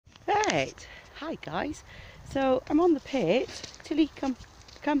Right, hi guys. So I'm on the pit. Tilly, come.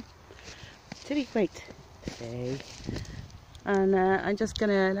 Tilly, wait. Stay. And I'm just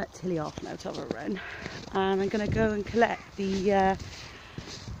gonna let Tilly off now to have a run. And I'm gonna go and collect the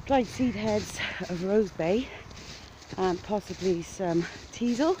dried seed heads of rose bay and possibly some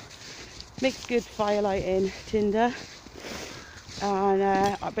teasel. Makes good firelight in Tinder.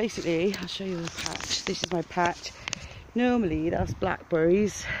 And basically, I'll show you the patch. This is my patch. Normally that's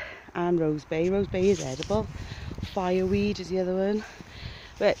blackberries and rose bay. Rose bay is edible. Fireweed is the other one.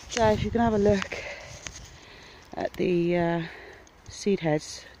 But if you can have a look at the seed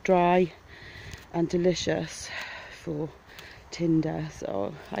heads, dry and delicious for Tinder.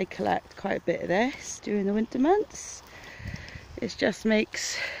 So I collect quite a bit of this during the winter months. It just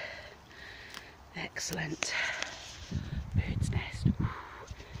makes excellent bird's nest.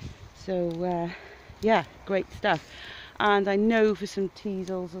 So yeah, great stuff. And I know for some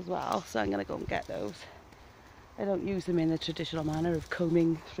teasels as well, so I'm going to go and get those. I don't use them in the traditional manner of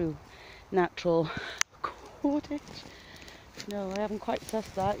combing through natural cordage. No, I haven't quite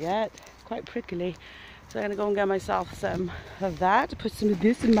sussed that yet. It's quite prickly. So I'm going to go and get myself some of that. Put some of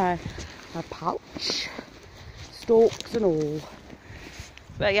this in my pouch. Stalks and all.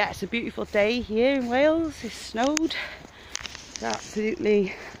 But yeah, it's a beautiful day here in Wales. It's snowed. It's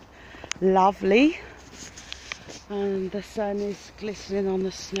absolutely lovely. And the sun is glistening on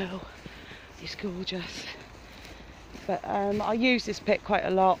the snow. It's gorgeous. But I use this pit quite a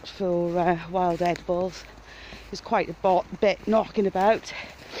lot for wild edibles. There's quite a bit knocking about.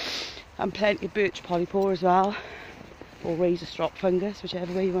 And plenty of birch polypore as well. Or razor strop fungus,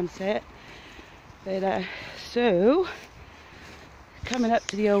 whichever way you want to say it. But so, coming up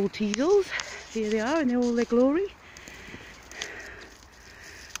to the old teasels. Here they are in all their glory.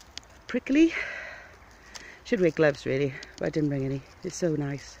 Prickly. Should wear gloves really, but I didn't bring any. It's so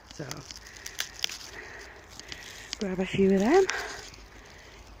nice. So grab a few of them.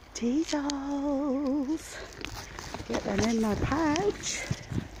 Teasels. Get them in my pouch.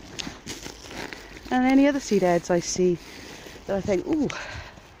 And any other seed heads I see that I think, ooh,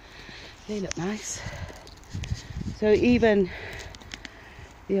 they look nice. So even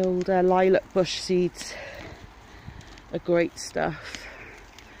the old lilac bush seeds are great stuff.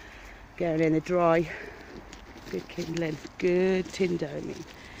 Getting in the dry. Good kindling, good Tinder, I mean.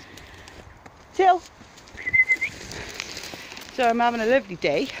 Till. So I'm having a lovely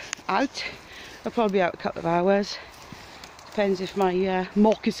day out. I'll probably be out a couple of hours. Depends if my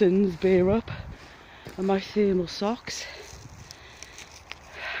moccasins bear up and my thermal socks.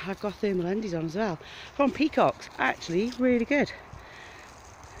 I've got thermal undies on as well. From Peacocks, actually really good.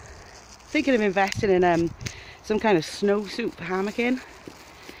 Thinking of investing in some kind of snowsuit for hammocking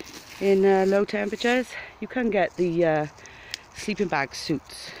in low temperatures. You can get the sleeping bag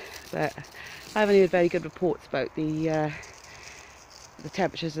suits, but I haven't heard very good reports about the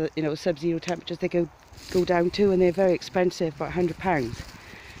temperatures, you know, sub-zero temperatures they go down to, and they're very expensive, about £100.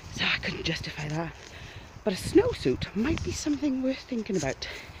 So I couldn't justify that. But a snowsuit might be something worth thinking about.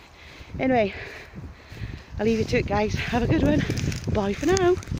 Anyway, I'll leave you to it, guys. Have a good one. Bye for now.